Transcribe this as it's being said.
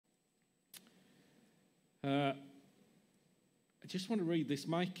I just want to read this,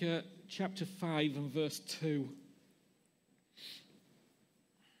 Micah chapter 5 and verse 2.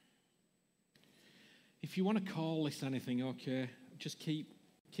 If you want to call this anything, okay, just keep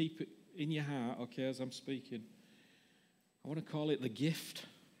it in your heart, okay, as I'm speaking. I want to call it the gift,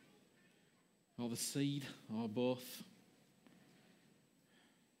 or the seed, or both.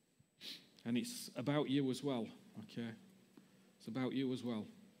 And it's about you as well, okay? It's about you as well.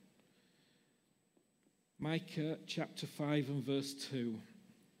 Micah chapter 5 and verse 2.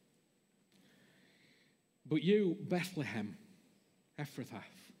 But you, Bethlehem, Ephrathah,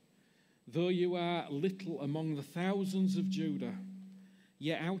 though you are little among the thousands of Judah,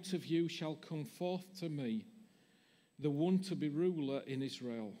 yet out of you shall come forth to me the one to be ruler in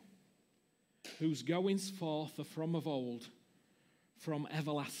Israel, whose goings forth are from of old, from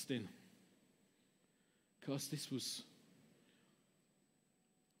everlasting. Of course, this was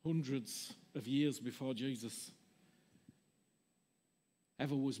hundreds of years before Jesus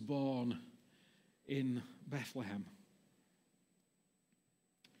ever was born in Bethlehem.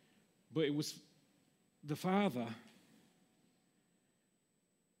 But it was the Father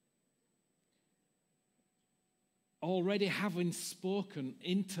already having spoken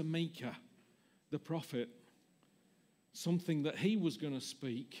into Micah, the prophet, something that he was going to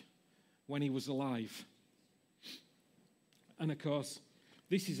speak when he was alive. And of course,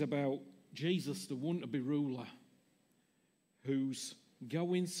 this is about Jesus, the one to be ruler, whose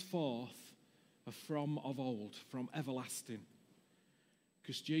goings forth are from of old, from everlasting.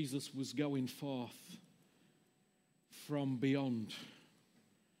 Because Jesus was going forth from beyond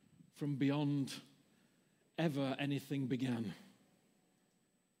ever anything began.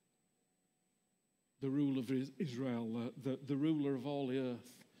 The ruler of Israel, the ruler of all the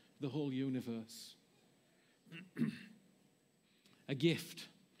earth, the whole universe. A gift.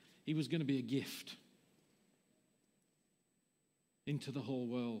 He was going to be a gift into the whole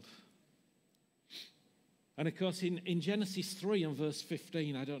world. And of course, in Genesis 3 and verse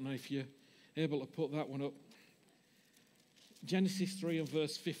 15, I don't know if you're able to put that one up. Genesis 3 and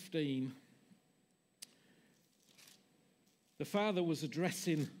verse 15, the Father was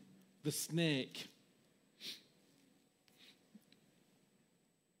addressing the snake.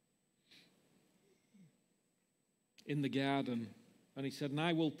 In the garden. And he said, and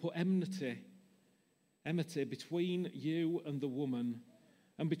I will put enmity between you and the woman,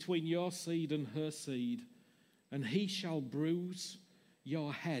 and between your seed and her seed, and he shall bruise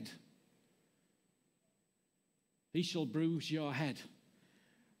your head. He shall bruise your head.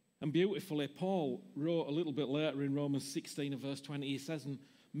 And beautifully, Paul wrote a little bit later in Romans 16 and verse 20, he says, and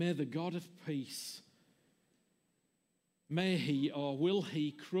may the God of peace, may he or will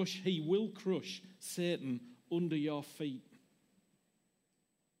he will crush Satan under your feet.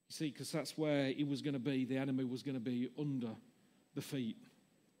 You see, because that's where he was going to be. The enemy was going to be under the feet,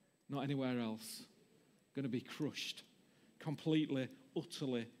 not anywhere else. Going to be crushed, completely,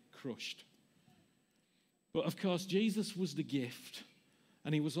 utterly crushed. But of course, Jesus was the gift,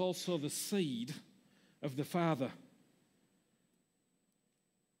 and he was also the seed of the Father.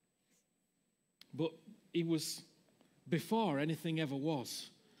 But he was before anything ever was.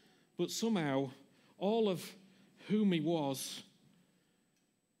 But somehow, all of whom he was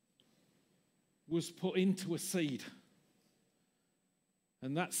put into a seed.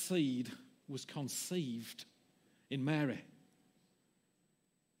 And that seed was conceived in Mary.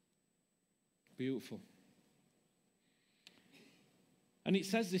 Beautiful. And it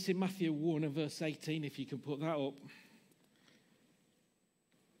says this in Matthew 1 and verse 18, if you can put that up.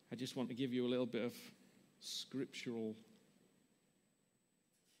 I just want to give you a little bit of scriptural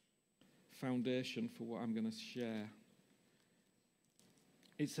foundation for what I'm going to share.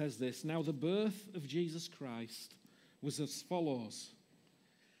 It says this, now the birth of Jesus Christ was as follows.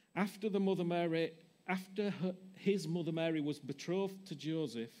 After his mother Mary was betrothed to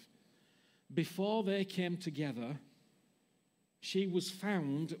Joseph, before they came together, she was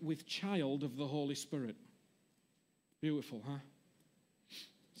found with child of the Holy Spirit. Beautiful, huh?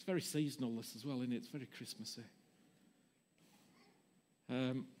 It's very seasonal, this as well, isn't it? It's very Christmassy.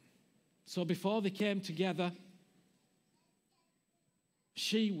 So before they came together,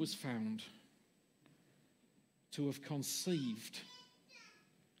 she was found to have conceived,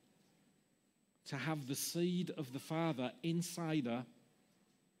 to have the seed of the Father inside her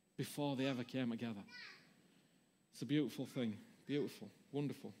before they ever came together. It's a beautiful thing. Beautiful.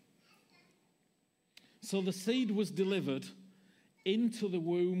 Wonderful. So the seed was delivered into the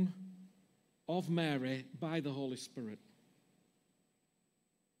womb of Mary by the Holy Spirit.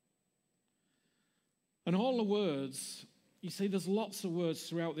 And all the words You see, there's lots of words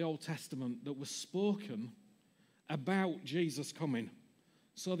throughout the Old Testament that were spoken about Jesus coming.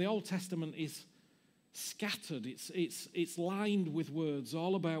 So the Old Testament is scattered. It's lined with words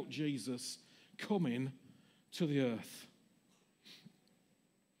all about Jesus coming to the earth.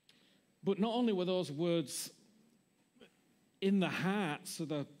 But not only were those words in the hearts of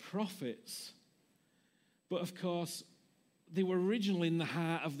the prophets, but of course, they were originally in the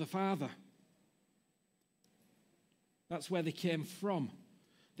heart of the Father. That's where they came from.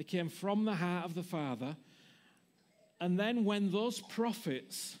 They came from the heart of the Father. And then when those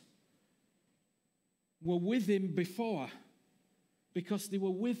prophets were with him before, because they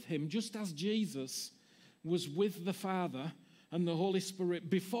were with him, just as Jesus was with the Father and the Holy Spirit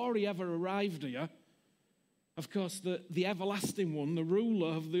before he ever arrived here, of course, the everlasting one, the ruler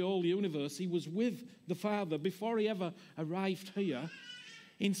of the whole universe, he was with the Father before he ever arrived here.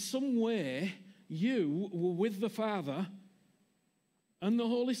 In some way, you were with the Father and the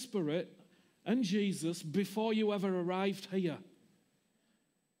Holy Spirit and Jesus before you ever arrived here.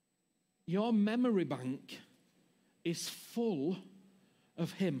 Your memory bank is full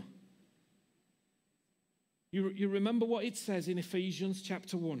of him. You remember what it says in Ephesians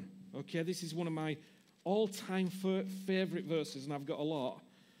chapter 1. Okay, this is one of my all-time favorite verses, and I've got a lot.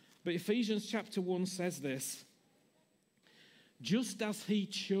 But Ephesians chapter 1 says this: just as he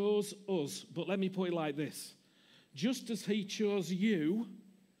chose us, but let me put it like this, just as he chose you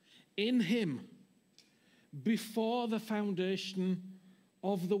in him before the foundation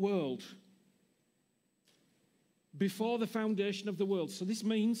of the world. Before the foundation of the world. So this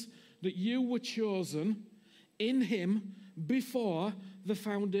means that you were chosen in him before the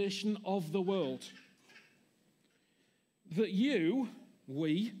foundation of the world. That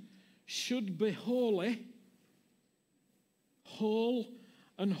we, should be holy, whole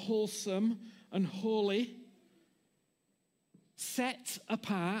and wholesome and holy, set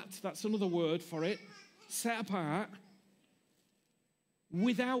apart, that's another word for it, set apart,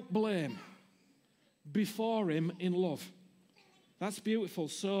 without blame, before him in love. That's beautiful.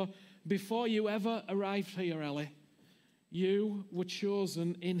 So before you ever arrived here, Ellie, you were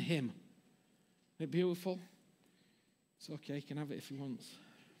chosen in him. Isn't it beautiful? It's okay, you can have it if you want.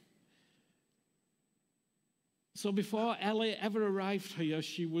 So before Ellie ever arrived here,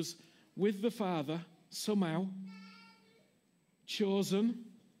 she was with the Father, somehow, chosen,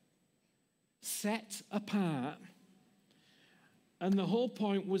 set apart, and the whole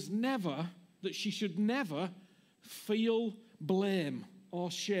point was never that she should never feel blame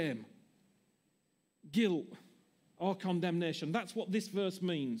or shame, guilt or condemnation. That's what this verse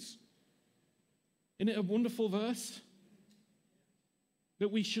means. Isn't it a wonderful verse?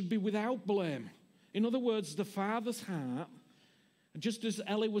 That we should be without blame. In other words, the Father's heart, just as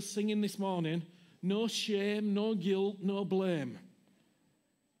Ellie was singing this morning, no shame, no guilt, no blame.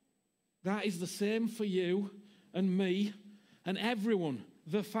 That is the same for you and me and everyone.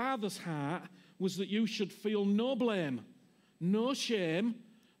 The Father's heart was that you should feel no blame, no shame,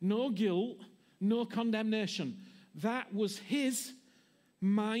 no guilt, no condemnation. That was his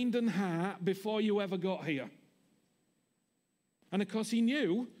mind and heart before you ever got here. And of course, he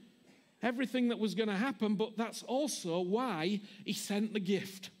knew everything that was going to happen, but that's also why he sent the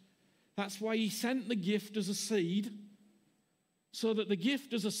gift. That's why he sent the gift as a seed, so that the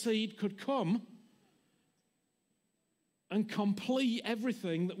gift as a seed could come and complete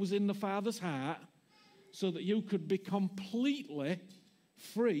everything that was in the Father's heart, so that you could be completely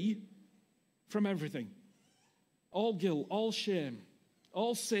free from everything. All guilt, all shame,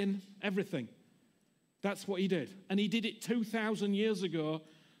 all sin, everything. That's what he did. And he did it 2,000 years ago,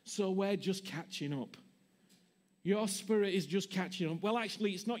 so we're just catching up. Your spirit is just catching up. Well,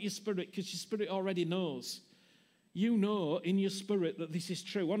 actually, it's not your spirit, because your spirit already knows. You know in your spirit that this is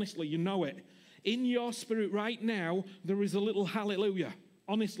true. Honestly, you know it. In your spirit right now, there is a little hallelujah.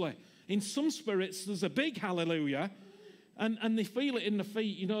 Honestly. In some spirits, there's a big hallelujah, and they feel it in the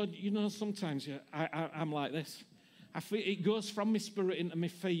feet. You know. Sometimes I'm like this. I feel it goes from my spirit into my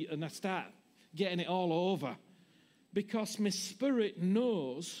feet, and I start getting it all over, because my spirit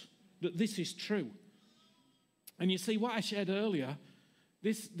knows that this is true. And you see, what I shared earlier,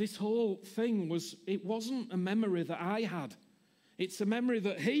 this whole thing it wasn't a memory that I had. It's a memory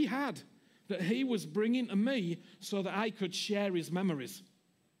that he had, that he was bringing to me so that I could share his memories.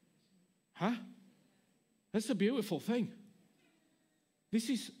 Huh? That's a beautiful thing. This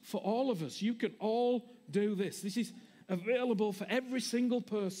is for all of us. You can all do this. This is available for every single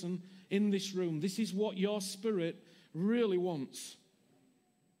person in this room. This is what your spirit really wants.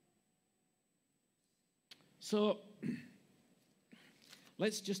 So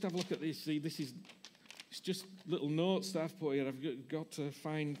let's just have a look at this. See, this is It's just little notes that I've put here. I've got to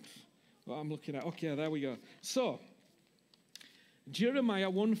find what I'm looking at. Okay, there we go. So, Jeremiah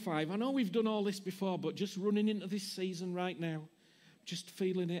 1:5. I know we've done all this before, but just running into this season right now, just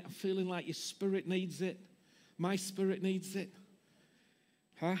feeling it. I'm feeling like your spirit needs it. My spirit needs it.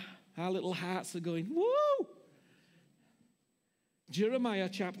 Huh? Our little hearts are going, woo! Jeremiah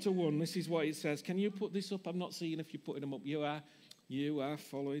chapter 1, this is what it says. Can you put this up? I'm not seeing if you're putting them up. You are. You are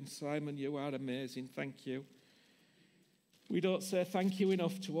following. Simon, you are amazing. Thank you. We don't say thank you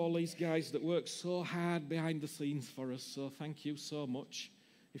enough to all these guys that work so hard behind the scenes for us. So thank you so much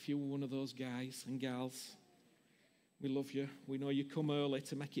if you were one of those guys and gals. We love you. We know you come early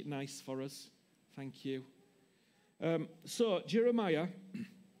to make it nice for us. Thank you. So Jeremiah,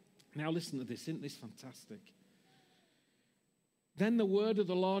 now listen to this. Isn't this fantastic? Then the word of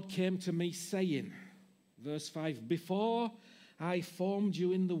the Lord came to me saying, verse 5, before I formed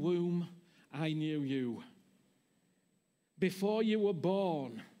you in the womb, I knew you. Before you were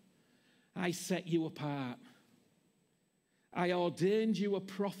born, I set you apart. I ordained you a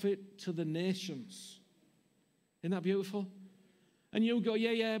prophet to the nations. Isn't that beautiful? And you go,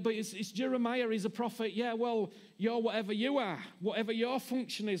 yeah, but it's Jeremiah, he's a prophet. Yeah, well, you're whatever you are, whatever your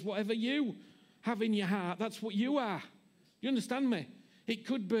function is, whatever you have in your heart, that's what you are. You understand me? It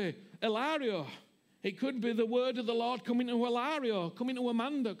could be Ilario. It could be the word of the Lord coming to Ilario, coming to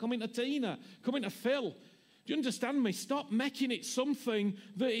Amanda, coming to Tina, coming to Phil. Do you understand me? Stop making it something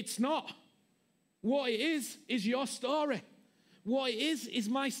that it's not. What it is your story. What it is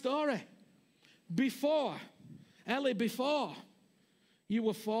my story. Before, Ellie, before you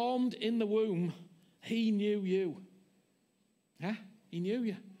were formed in the womb, he knew you. Yeah, he knew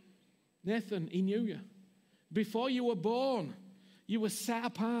you. Nathan, he knew you. Before you were born, you were set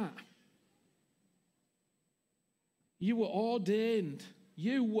apart. You were ordained.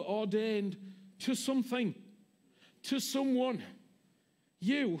 You were ordained to something, to someone.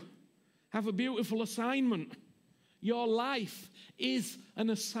 You have a beautiful assignment. Your life is an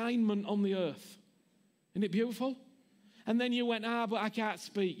assignment on the earth. Isn't it beautiful? And then you went, but I can't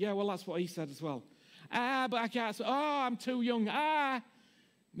speak. Yeah, well, that's what he said as well. But I can't speak. Oh, I'm too young.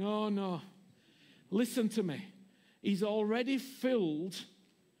 No. Listen to me. He's already filled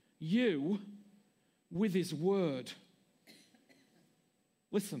you with his word.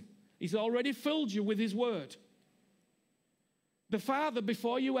 Listen, he's already filled you with his word. The Father,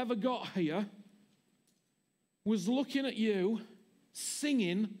 before you ever got here, was looking at you,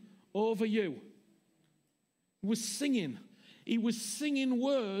 singing over you. Was singing. He was singing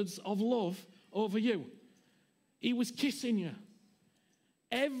words of love over you. He was kissing you.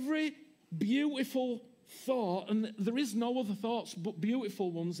 Every beautiful thought, and there is no other thoughts but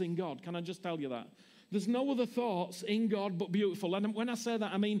beautiful ones in God. Can I just tell you that? There's no other thoughts in God but beautiful. And when I say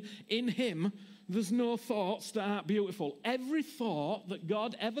that, I mean in him, there's no thoughts that aren't beautiful. Every thought that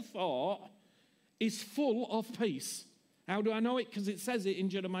God ever thought is full of peace. How do I know it? Because it says it in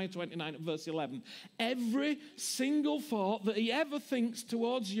Jeremiah 29 verse 11. Every single thought that he ever thinks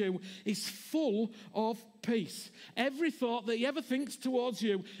towards you is full of peace. Every thought that he ever thinks towards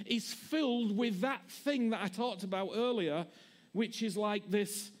you is filled with that thing that I talked about earlier, which is like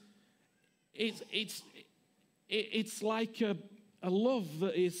this. It's like a love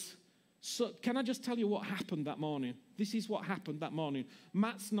that is. So, can I just tell you what happened that morning? This is what happened that morning.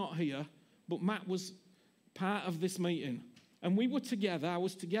 Matt's not here, but Matt was part of this meeting. And we were together. I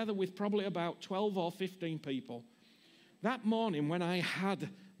was together with probably about 12 or 15 people. That morning when I had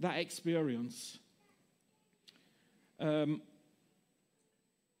that experience, there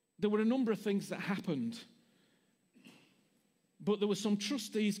were a number of things that happened. But there were some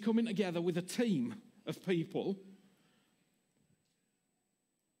trustees coming together with a team of people.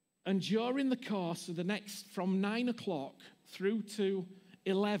 And during the course of the next, from 9 o'clock through to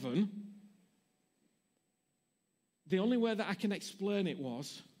 11, the only way that I can explain it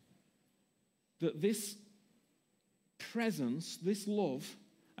was that this presence, this love,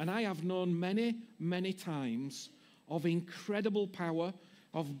 and I have known many, many times of incredible power,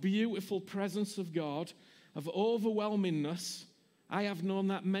 of beautiful presence of God, of overwhelmingness. I have known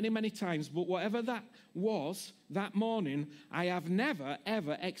that many, many times, but whatever that was that morning, I have never,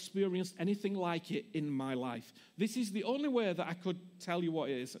 ever experienced anything like it in my life. This is the only way that I could tell you what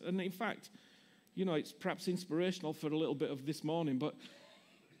it is. And in fact, you know, it's perhaps inspirational for a little bit of this morning, but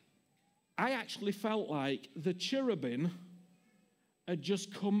I actually felt like the cherubim had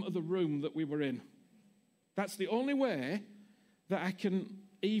just come to the room that we were in. That's the only way that I can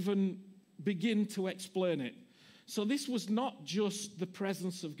even begin to explain it. So this was not just the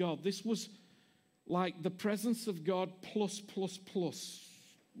presence of God. This was like the presence of God plus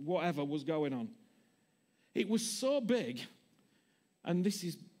whatever was going on. It was so big, and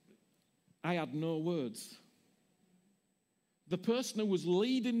I had no words. The person who was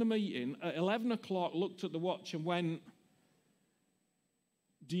leading the meeting at 11 o'clock looked at the watch and went,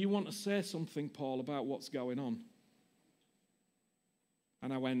 "Do you want to say something, Paul, about what's going on?"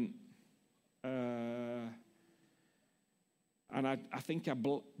 And I went, and I think I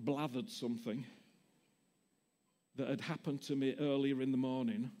blathered something that had happened to me earlier in the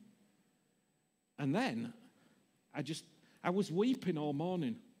morning. And then I was weeping all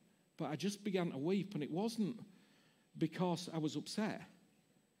morning, but I just began to weep, and it wasn't because I was upset.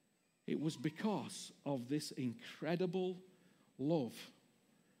 It was because of this incredible love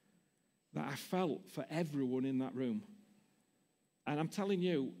that I felt for everyone in that room. And I'm telling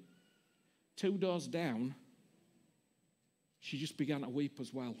you, 2 doors down, she just began to weep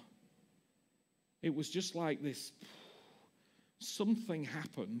as well. It was just like this, something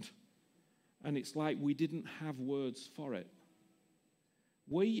happened, and it's like we didn't have words for it.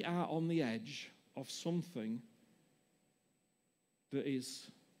 We are on the edge of something that is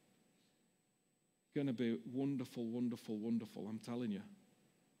going to be wonderful, wonderful, wonderful, I'm telling you.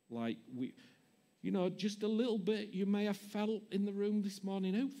 Like just a little bit you may have felt in the room this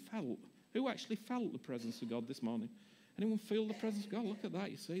morning. Who actually felt the presence of God this morning? Anyone feel the presence of God? Look at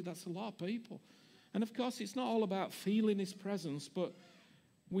that, you see, that's a lot of people. And of course, it's not all about feeling his presence, but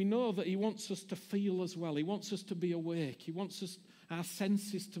we know that he wants us to feel as well. He wants us to be awake. He wants our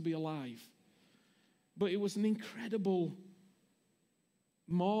senses to be alive. But it was an incredible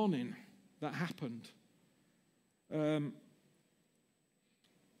morning that happened. And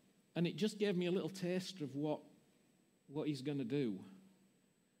it just gave me a little taste of what he's going to do,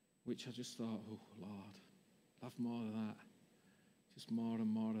 which I just thought, oh, Lord, I'll have more of that. Just more and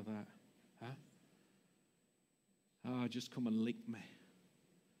more of that. Huh? Oh, just come and lick me.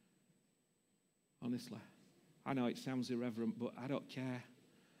 Honestly. I know it sounds irreverent, but I don't care.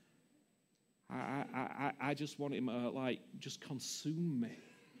 I just want him to, just consume me.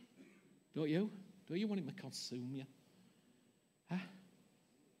 Don't you? Don't you want him to consume you? Huh?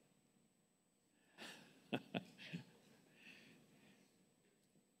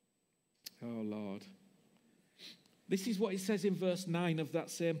 Oh, Lord. This is what it says in verse 9 of that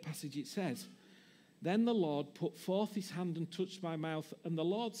same passage. It says, "Then the Lord put forth his hand and touched my mouth, and the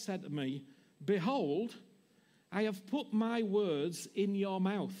Lord said to me, 'Behold, I have put my words in your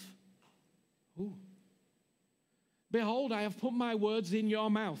mouth.'" Ooh. "Behold, I have put my words in your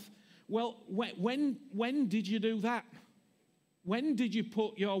mouth." Well, when did you do that? When did you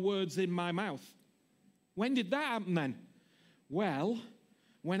put your words in my mouth? When did that happen then? Well,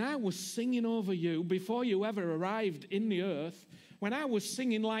 when I was singing over you before you ever arrived in the earth, when I was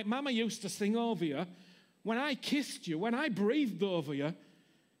singing like Mama used to sing over you, when I kissed you, when I breathed over you,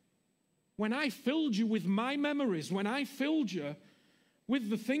 when I filled you with my memories, when I filled you with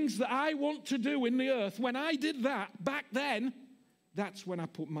the things that I want to do in the earth, when I did that back then, that's when I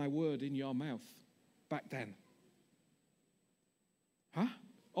put my word in your mouth, back then. Huh?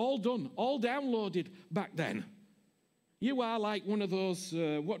 All done, all downloaded back then. You are like one of those,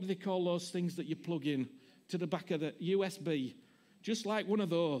 what do they call those things that you plug in to the back of the USB? Just like one of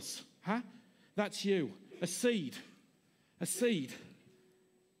those. Huh? That's you. A seed. A seed.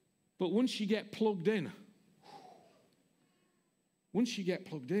 But once you get plugged in,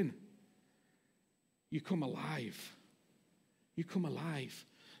 you come alive. You come alive.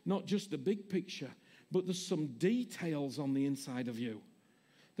 Not just the big picture, but there's some details on the inside of you.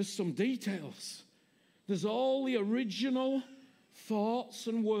 There's some details. There's all the original thoughts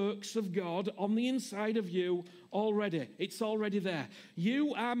and works of God on the inside of you already. It's already there.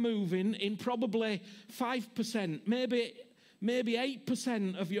 You are moving in probably 5%, maybe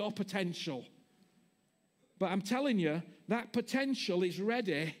 8% of your potential. But I'm telling you, that potential is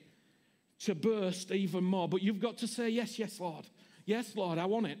ready to burst even more. But you've got to say, yes, yes, Lord. Yes, Lord, I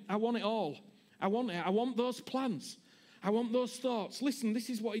want it. I want it all. I want it. I want those plans. I want those thoughts. Listen, this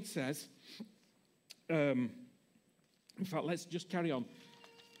is what it says. In fact, let's just carry on.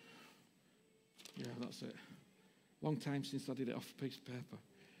 Yeah, that's it. Long time since I did it off a piece of paper.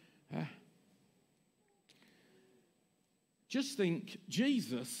 Just think,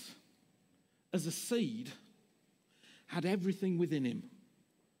 Jesus, as a seed, had everything within him.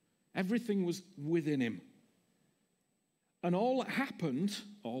 Everything was within him. And all that happened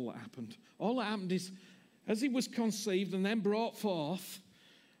is, as he was conceived and then brought forth,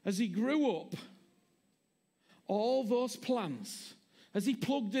 as he grew up, all those plans, as he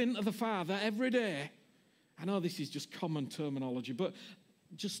plugged into the Father every day, I know this is just common terminology, but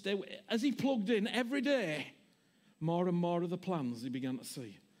just stay, as he plugged in every day, more and more of the plans he began to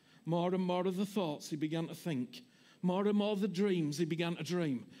see. more and more of the thoughts he began to think, more and more of the dreams he began to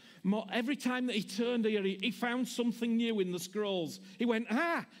dream. Every time that he turned here, he found something new in the scrolls. He went,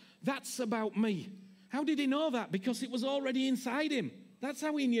 that's about me. How did he know that? Because it was already inside him. That's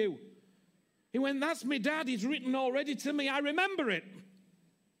how he knew. He went, that's my dad. He's written already to me. I remember it.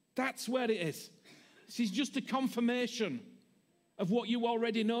 That's where it is. This is just a confirmation of what you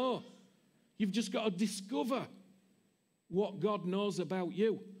already know. You've just got to discover what God knows about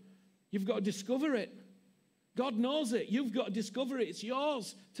you. You've got to discover it. God knows it. You've got to discover it. It's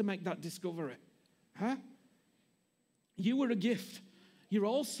yours to make that discovery. You were a gift. You're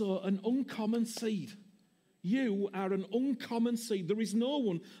also an uncommon seed. You are an uncommon seed. There is no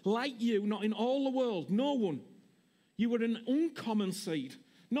one like you, not in all the world. No one. You were an uncommon seed.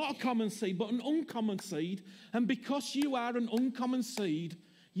 Not a common seed, but an uncommon seed. And because you are an uncommon seed,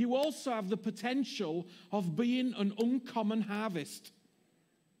 you also have the potential of being an uncommon harvest.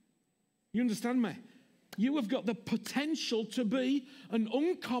 You understand me? You have got the potential to be an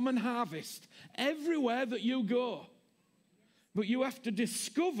uncommon harvest everywhere that you go. But you have to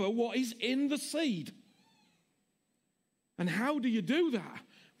discover what is in the seed. And how do you do that?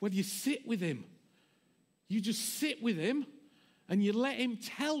 Well, you sit with him. You just sit with him and you let him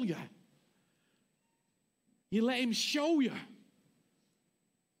tell you. You let him show you.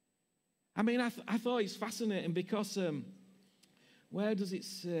 I mean, I thought it's fascinating because where does it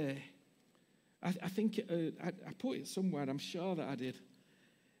say? I think I put it somewhere. I'm sure that I did.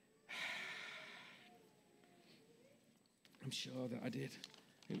 I'm sure that I did.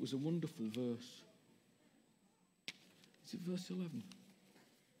 It was a wonderful verse. Is it verse 11?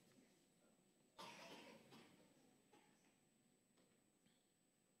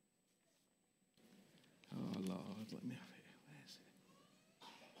 Oh, Lord, let me have it. Where's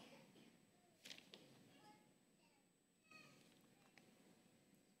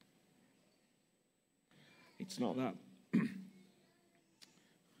it? It's not that.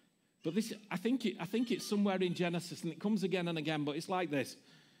 But this, I think it's somewhere in Genesis, and it comes again and again, but it's like this.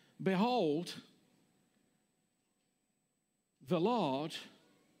 Behold, the Lord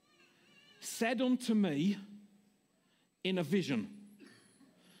said unto me in a vision,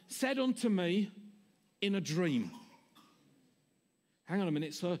 said unto me in a dream. Hang on a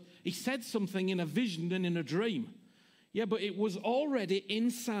minute. So he said something in a vision and in a dream. Yeah, but it was already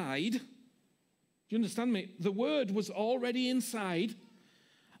inside. Do you understand me? The word was already inside.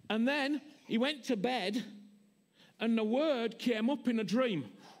 And then he went to bed and the word came up in a dream.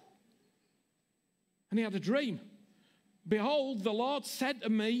 And he had a dream. Behold, the Lord said to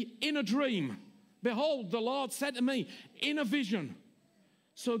me in a dream. Behold, the Lord said to me in a vision.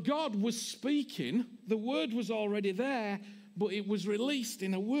 So God was speaking. The word was already there, but it was released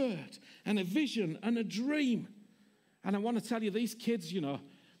in a word and a vision and a dream. And I want to tell you, these kids,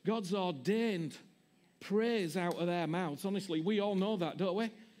 God's ordained praise out of their mouths. Honestly, we all know that, don't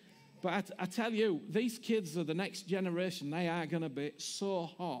we? But I tell you, these kids are the next generation. They are going to be so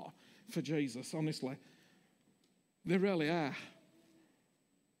hot for Jesus, honestly. They really are.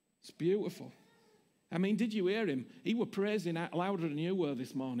 It's beautiful. I mean, did you hear him? He was praising out louder than you were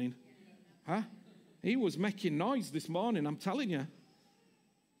this morning. He was making noise this morning, I'm telling you.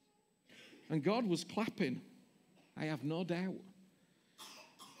 And God was clapping. I have no doubt.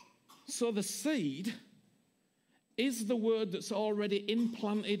 So the seed is the word that's already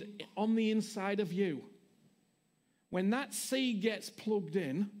implanted on the inside of you. When that seed gets plugged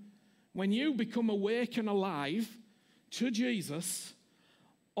in, when you become awake and alive to Jesus,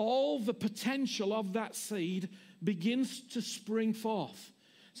 all the potential of that seed begins to spring forth.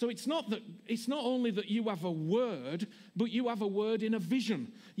 So it's not only that you have a word, but you have a word in a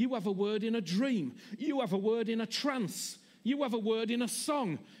vision. You have a word in a dream. You have a word in a trance. You have a word in a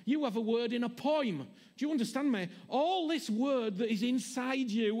song. You have a word in a poem. Do you understand me? All this word that is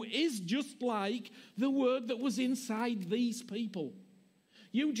inside you is just like the word that was inside these people.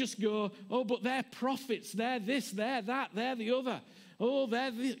 You just go, oh, but they're prophets. They're this, they're that, they're the other. Oh,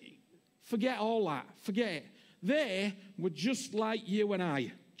 they're this. Forget all that. Forget it. They were just like you and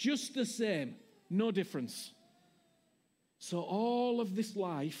I. Just the same. No difference. So all of this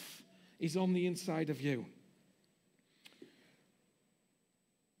life is on the inside of you.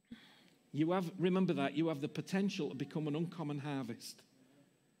 Remember that, you have the potential to become an uncommon harvest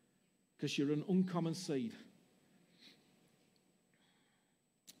because you're an uncommon seed.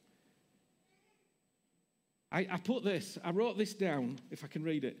 I wrote this down, if I can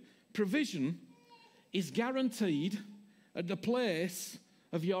read it. Provision is guaranteed at the place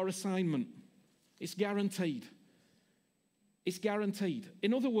of your assignment. It's guaranteed. It's guaranteed.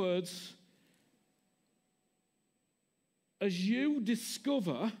 In other words, as you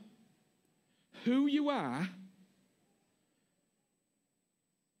discover who you are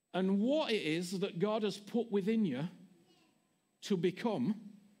and what it is that God has put within you to become,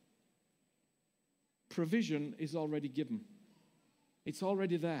 provision is already given. It's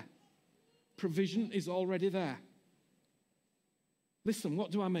already there. Provision is already there. Listen,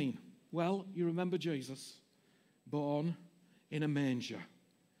 what do I mean? Well, you remember Jesus, born in a manger.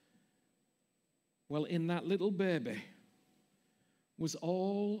 Well, in that little baby was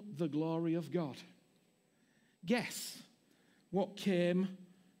all the glory of God. Guess what came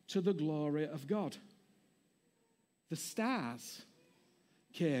to the glory of God? The stars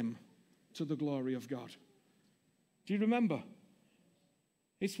came to the glory of God. Do you remember?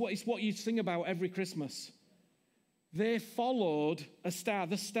 It's what you sing about every Christmas. They followed a star.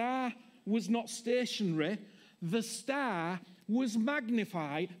 The star was not stationary. The star was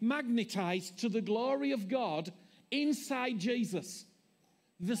magnetized to the glory of God inside Jesus.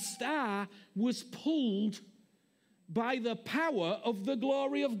 The star was pulled by the power of the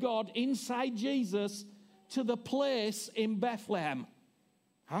glory of God inside Jesus to the place in Bethlehem.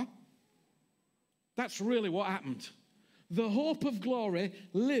 Huh? That's really what happened. The hope of glory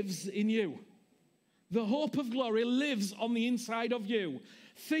lives in you. The hope of glory lives on the inside of you.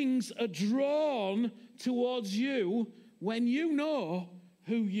 Things are drawn towards you when you know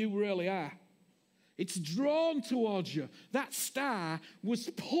who you really are. It's drawn towards you. That star was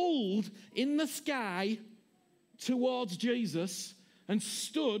pulled in the sky towards Jesus and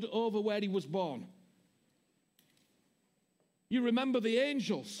stood over where he was born. You remember the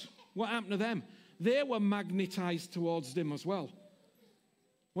angels. What happened to them? They were magnetized towards him as well.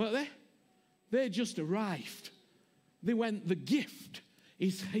 Weren't they? They just arrived. They went, the gift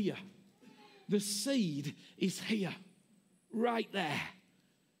is here. The seed is here. Right there.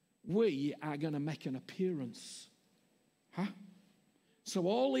 We are going to make an appearance. Huh? So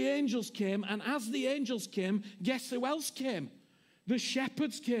all the angels came, and as the angels came, guess who else came? The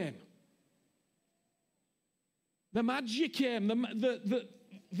shepherds came. The Magi came.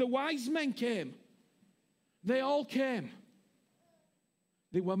 The wise men came. They all came.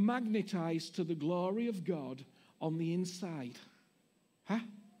 They were magnetized to the glory of God on the inside. Huh?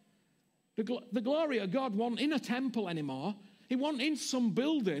 The glory of God wasn't in a temple anymore. It wasn't in some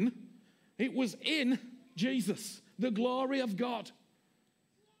building. It was in Jesus, the glory of God.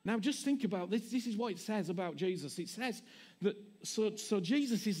 Now just think about this. This is what it says about Jesus. It says that, so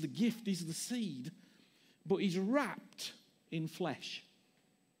Jesus is the gift, he's the seed, but he's wrapped in flesh.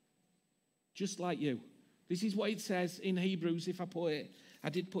 Just like you. This is what it says in Hebrews, if I put it. I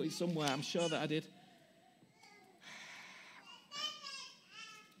did put it somewhere, I'm sure that I did.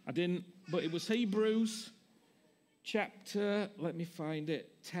 I didn't, but it was Hebrews chapter, let me find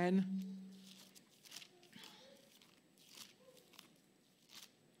it, 10.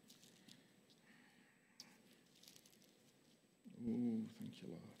 Oh, thank you,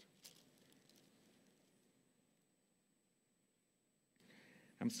 Lord.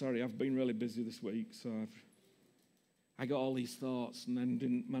 I'm sorry, I've been really busy this week, so I got all these thoughts and then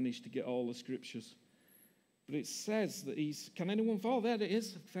didn't manage to get all the scriptures. But it says that can anyone follow? There it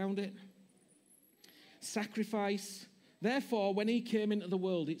is, I found it. Sacrifice. Therefore, when he came into the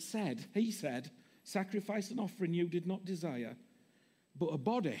world, he said, sacrifice and offering you did not desire, but a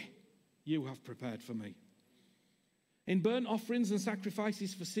body you have prepared for me. In burnt offerings and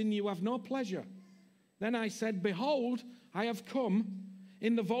sacrifices for sin you have no pleasure. Then I said, behold, I have come.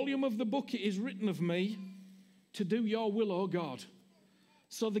 In the volume of the book it is written of me to do your will, O God.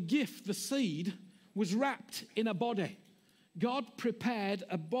 So the gift, the seed, was wrapped in a body. God prepared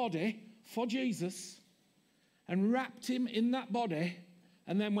a body for Jesus and wrapped him in that body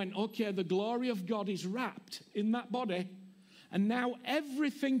and then went, okay, the glory of God is wrapped in that body and now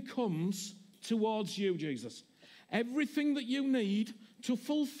everything comes towards you, Jesus. Everything that you need to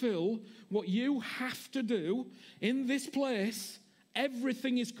fulfill what you have to do in this place,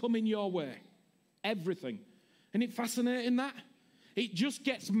 everything is coming your way. Everything. Isn't it fascinating that? It just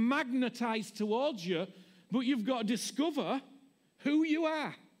gets magnetized towards you, but you've got to discover who you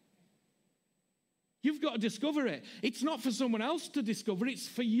are. You've got to discover it. It's not for someone else to discover. It's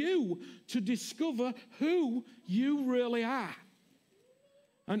for you to discover who you really are.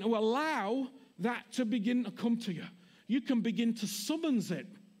 And to allow that to begin to come to you. You can begin to summons it.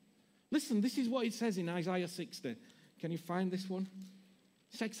 Listen, this is what it says in Isaiah 60. Can you find this one?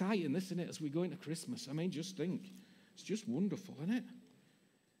 It's exciting, isn't it, as we go into Christmas? I mean, just think. It's just wonderful, isn't it?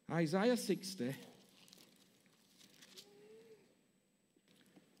 Isaiah 60.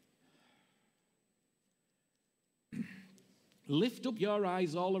 Lift up your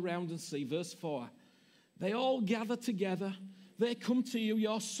eyes all around and see. Verse 4. They all gather together. they come to you.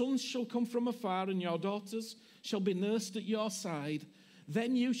 Your sons shall come from afar, and your daughters shall be nursed at your side.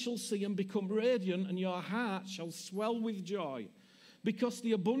 Then you shall see and become radiant, and your heart shall swell with joy. Because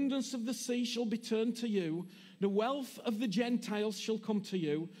the abundance of the sea shall be turned to you, the wealth of the Gentiles shall come to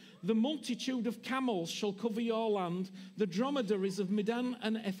you, the multitude of camels shall cover your land, the dromedaries of Midian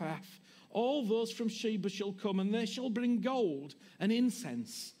and Ephah, all those from Sheba shall come, and they shall bring gold and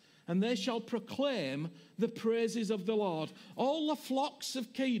incense, and they shall proclaim the praises of the Lord. All the flocks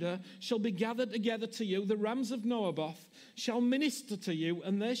of Kedar shall be gathered together to you, the rams of Nebaioth shall minister to you,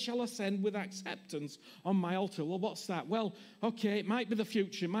 and they shall ascend with acceptance on my altar. Well, what's that? Well, okay, it might be the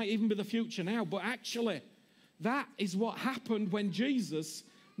future, it might even be the future now, but actually, that is what happened when Jesus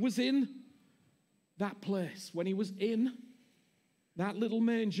was in that place, when he was in that little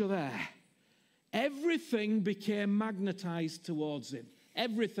manger there. Everything became magnetized towards him.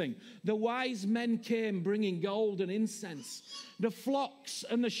 Everything. The wise men came bringing gold and incense. The flocks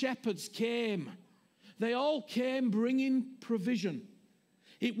and the shepherds came. They all came bringing provision.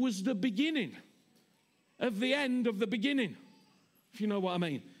 It was the beginning of the end of the beginning, if you know what I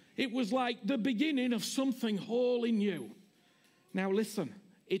mean. It was like the beginning of something wholly new. Now listen,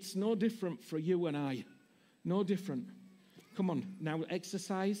 it's no different for you and I. No different. Come on, now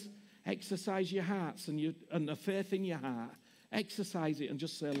exercise your hearts and the faith in your heart. Exercise it and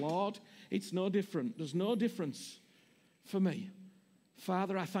just say, Lord, it's no different. There's no difference for me.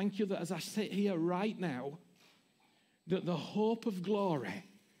 Father, I thank you that as I sit here right now, that the hope of glory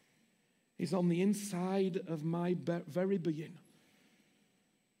is on the inside of my very being.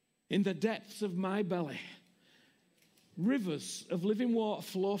 In the depths of my belly, rivers of living water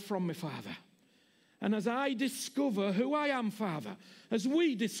flow from me, Father. And as I discover who I am, Father, as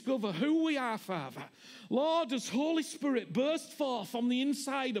we discover who we are, Father, Lord, as Holy Spirit bursts forth on the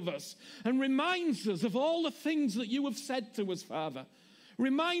inside of us and reminds us of all the things that you have said to us, Father,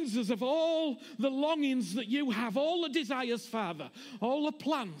 reminds us of all the longings that you have, all the desires, Father, all the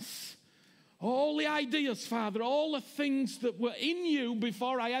plans, all the ideas, Father, all the things that were in you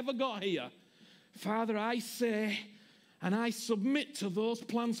before I ever got here. Father, I say, and I submit to those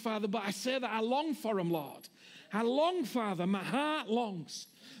plans, Father, but I say that I long for them, Lord. I long, Father, my heart longs.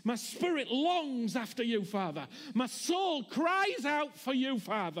 My spirit longs after you, Father. My soul cries out for you,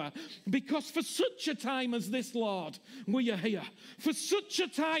 Father, because for such a time as this, Lord, we are here. For such a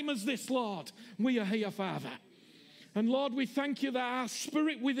time as this, Lord, we are here, Father. And Lord, we thank you that our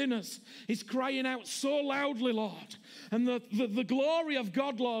spirit within us is crying out so loudly, Lord. And the glory of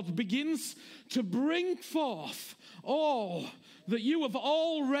God, Lord, begins to bring forth all that you have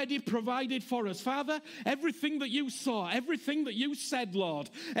already provided for us. Father, everything that you saw, everything that you said, Lord,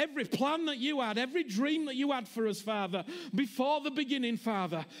 every plan that you had, every dream that you had for us, Father, before the beginning,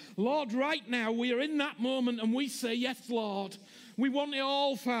 Father, Lord, right now we are in that moment and we say, yes, Lord, we want it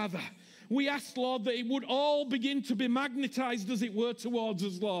all, Father. We ask, Lord, that it would all begin to be magnetized, as it were, towards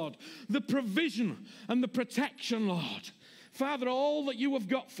us, Lord. The provision and the protection, Lord. Father, all that you have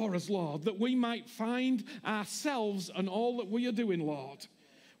got for us, Lord, that we might find ourselves and all that we are doing, Lord.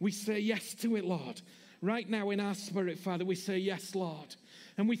 We say yes to it, Lord. Right now in our spirit, Father, we say yes, Lord.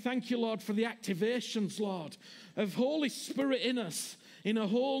 And we thank you, Lord, for the activations, Lord, of Holy Spirit in us, in a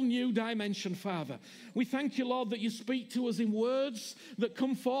whole new dimension, Father. We thank you, Lord, that you speak to us in words that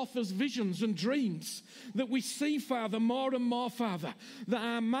come forth as visions and dreams, that we see, Father, more and more, Father, that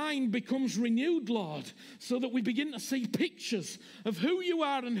our mind becomes renewed, Lord, so that we begin to see pictures of who you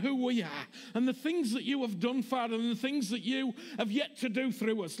are and who we are, and the things that you have done, Father, and the things that you have yet to do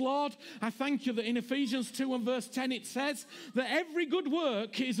through us. Lord, I thank you that in Ephesians 2 and verse 10 it says that every good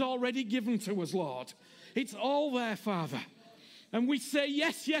work is already given to us, Lord. It's all there, Father. And we say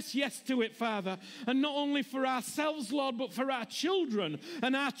yes, yes, yes to it, Father. And not only for ourselves, Lord, but for our children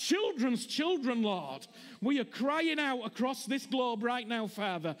and our children's children, Lord. We are crying out across this globe right now,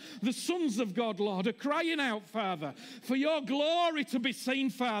 Father. The sons of God, Lord, are crying out, Father, for your glory to be seen,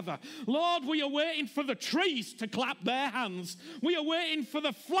 Father. Lord, we are waiting for the trees to clap their hands. We are waiting for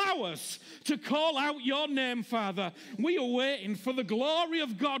the flowers to call out your name, Father. We are waiting for the glory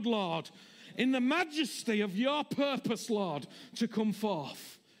of God, Lord, in the majesty of your purpose, Lord, to come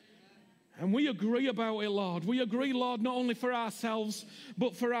forth. And we agree about it, Lord. We agree, Lord, not only for ourselves,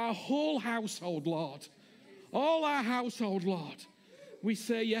 but for our whole household, Lord. All our household, Lord. We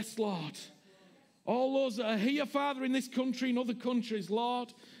say, yes, Lord. All those that are here, Father, in this country and other countries,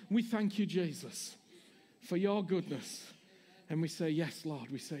 Lord, we thank you, Jesus, for your goodness. And we say, yes, Lord.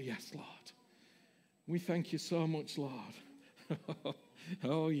 We say, yes, Lord. We thank you so much, Lord.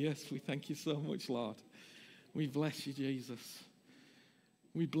 Oh, yes, we thank you so much, Lord. We bless you, Jesus.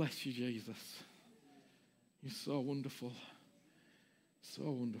 We bless you, Jesus. You're so wonderful. So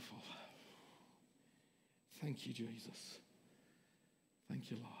wonderful. Thank you, Jesus. Thank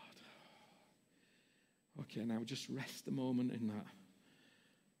you, Lord. Okay, now just rest a moment in that.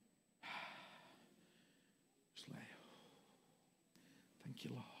 Just lay. Thank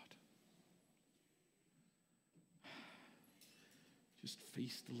you, Lord. Just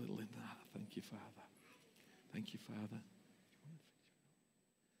feast a little in that. Thank you, Father. Thank you, Father.